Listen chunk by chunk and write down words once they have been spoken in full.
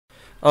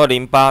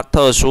208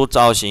特殊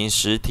造型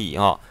实体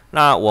哈。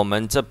那我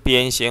们这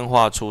边先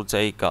画出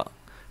这个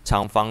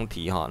长方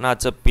体哈。那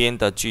这边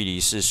的距离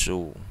是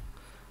15，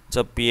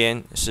这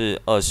边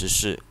是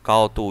24，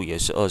高度也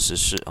是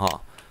24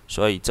哈。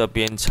所以这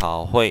边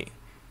草绘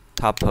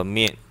top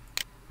面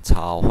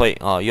草绘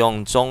啊，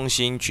用中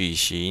心矩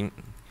形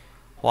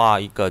画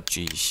一个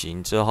矩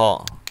形之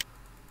后，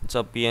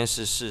这边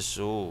是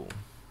45。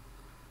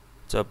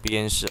这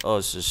边是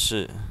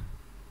24，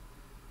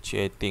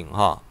确定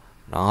哈，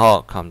然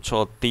后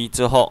Ctrl D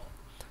之后，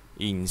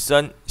引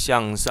申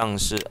向上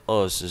是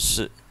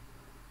24，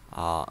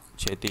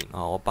确定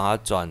啊，我把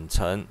它转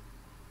成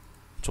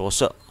着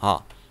色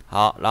哈，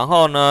好，然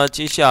后呢，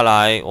接下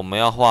来我们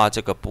要画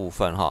这个部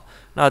分哈，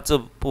那这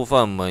部分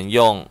我们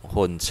用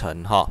混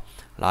成哈，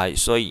来，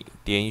所以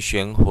点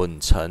选混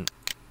成，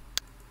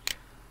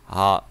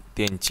好，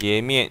点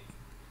截面，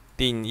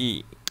定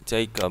义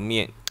这个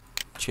面。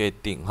确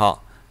定哈，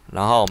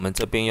然后我们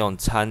这边用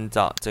参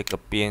照这个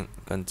边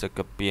跟这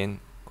个边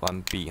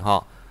关闭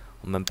哈，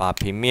我们把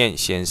平面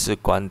显示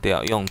关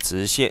掉，用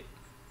直线，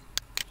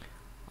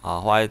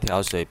画一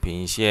条水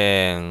平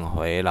线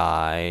回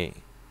来，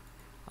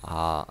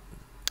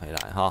回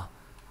来哈，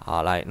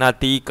好来，那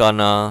第一个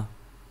呢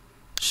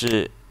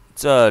是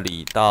这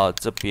里到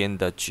这边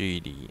的距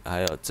离，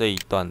还有这一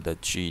段的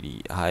距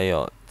离，还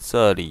有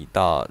这里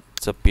到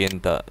这边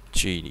的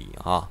距离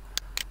哈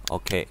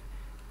 ，OK。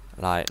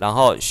来，然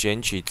后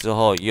选取之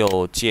后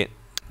右键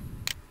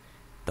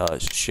的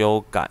修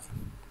改，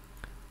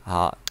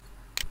好，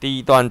第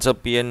一段这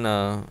边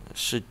呢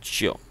是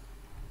9，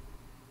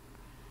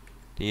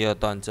第二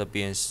段这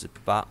边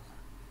18，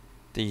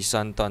第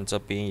三段这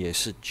边也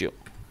是9，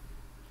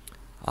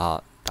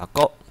打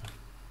勾，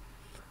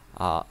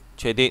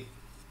确定，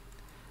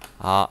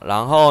好，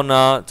然后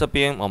呢这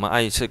边我们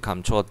按一次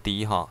Ctrl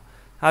D 哈，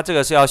它这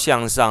个是要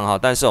向上哈，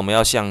但是我们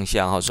要向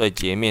下哈，所以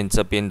截面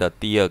这边的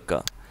第二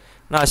个。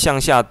那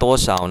向下多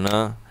少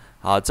呢？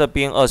好，这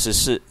边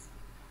24，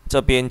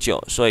这边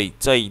9，所以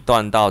这一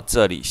段到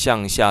这里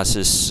向下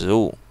是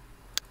15，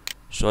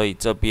所以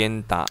这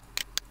边打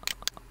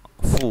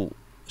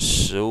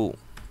-15。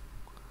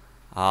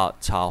好，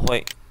草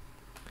绘。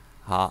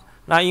好，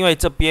那因为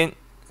这边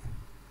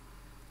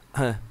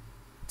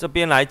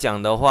来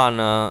讲的话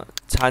呢，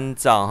参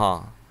照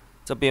哈，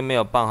这边没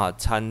有办法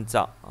参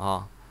照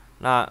啊。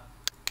那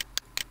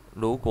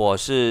如果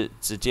是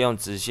直接用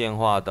直线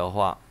画的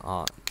话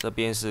这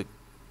边是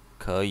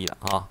可以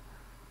了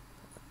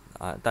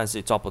但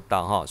是抓不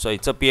到哈，所以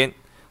这边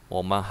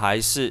我们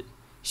还是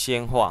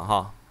先画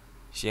哈，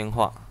先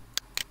画，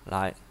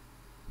来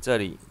这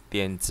里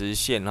点直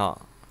线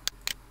哈，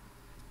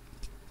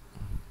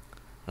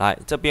来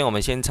这边我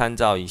们先参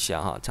照一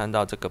下哈，参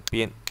照这个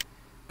边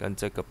跟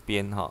这个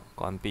边哈，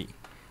关闭，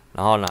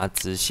然后拿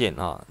直线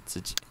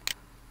自己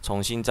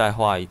重新再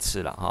画一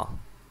次了哈。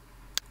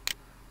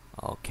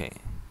OK，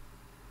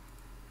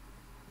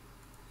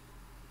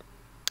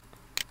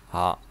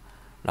 好，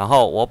然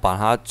后我把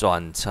它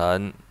转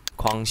成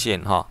框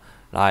线哈，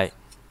来，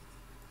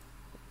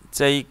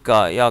这一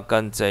个要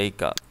跟这一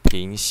个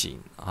平行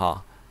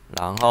哈，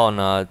然后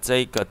呢，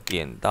这个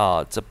点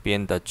到这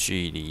边的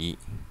距离，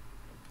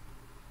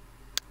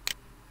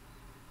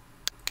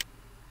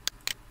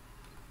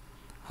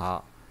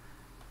好，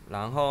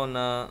然后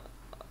呢，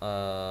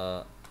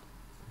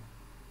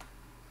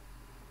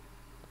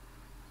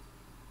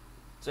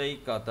这一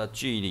个的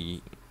距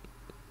离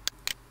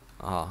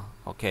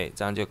，OK，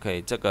 这样就可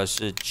以。这个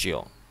是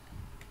9，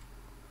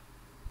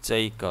这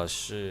一个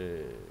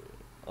是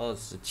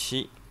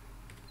27。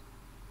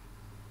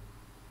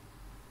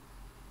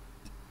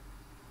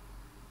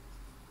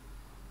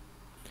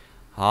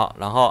好，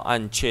然后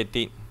按确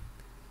定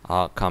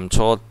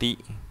，Ctrl D，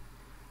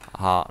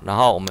 好，然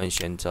后我们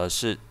选择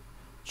是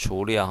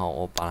除料哈，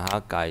我把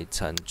它改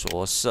成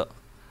着色，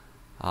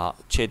好，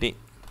确定，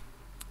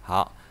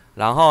好。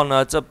然后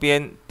呢，这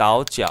边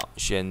倒角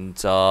选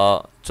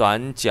择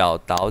转角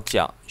倒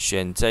角，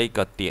选这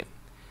个点，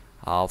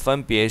好，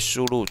分别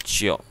输入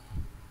9，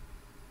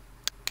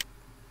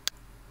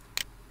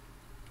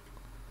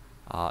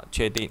好，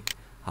确定，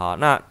好，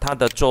那它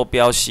的坐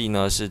标系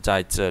呢是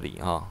在这里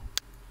哈，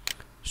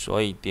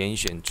所以点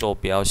选坐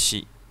标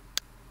系，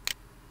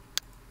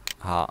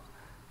好，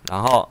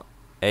然后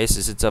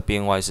S 是这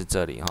边 ，Y 是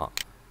这里哈，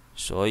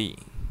所以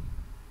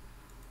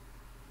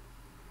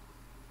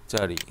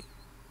这里。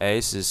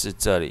S 是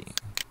这里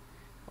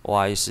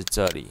 ，Y 是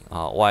这里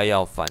Y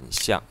要反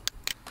向。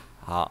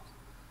好，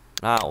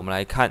那我们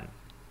来看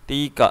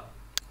第一个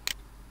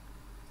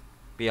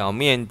表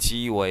面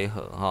积为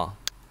何哈？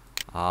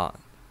好，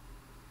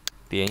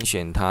点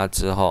选它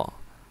之后，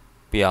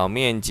表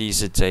面积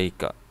是这一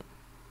个。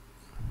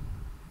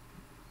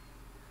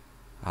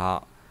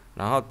好，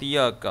然后第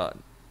二个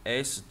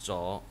S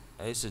轴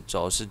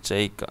是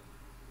这个。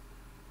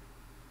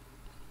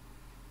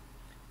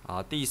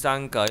好，第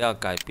三个要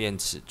改变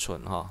尺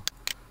寸哈。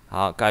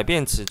好，改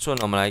变尺寸，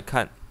我们来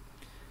看。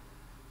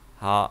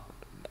好，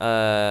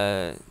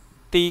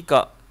第一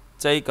个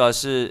这一个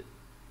是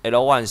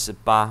L1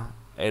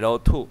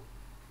 18，L2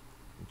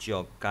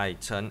 9改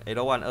成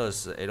L1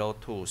 20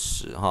 L2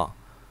 10哈，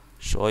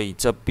所以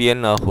这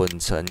边呢混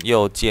成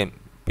右键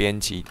编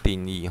辑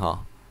定义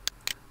哈。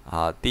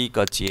好，第一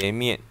个截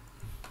面，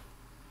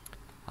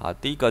好，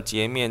第一个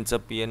截面这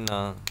边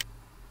呢，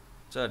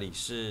这里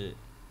是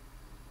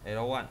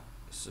L1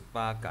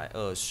 18改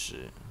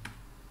20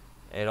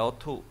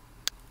 L2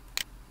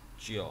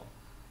 9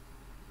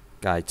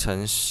改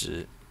成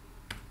10，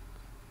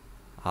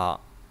好，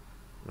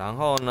然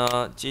后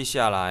呢，接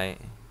下来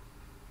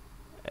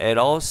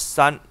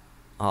L3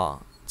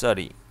 啊，这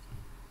里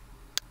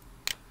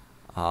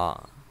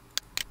啊，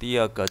第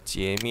二个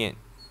截面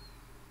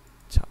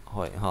才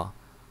会哈，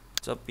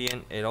这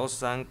边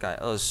L3 改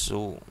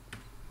25，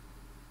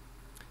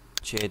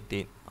确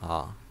定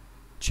啊，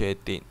确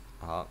定，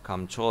好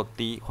 ，Ctrl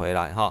D 回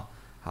来哈，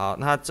好，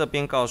那这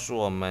边告诉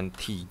我们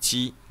体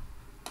积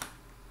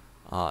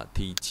啊，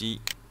体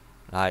积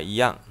来一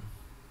样，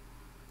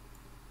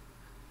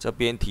这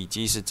边体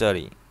积是这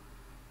里。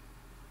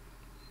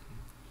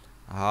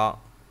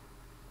好，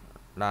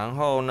然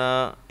后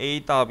呢 ，A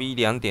到 B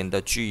两点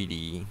的距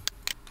离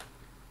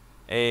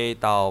 ，A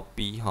到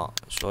B 哈，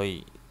所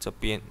以这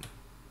边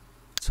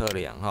测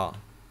量哈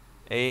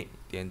 ，A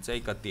点这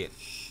个点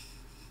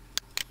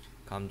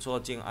 ，Ctrl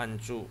键按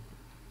住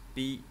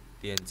 ，B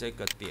点这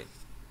个点，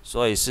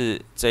所以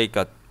是这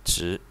个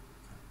值。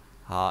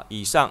好，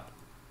以上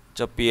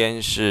这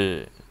边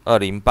是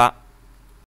208。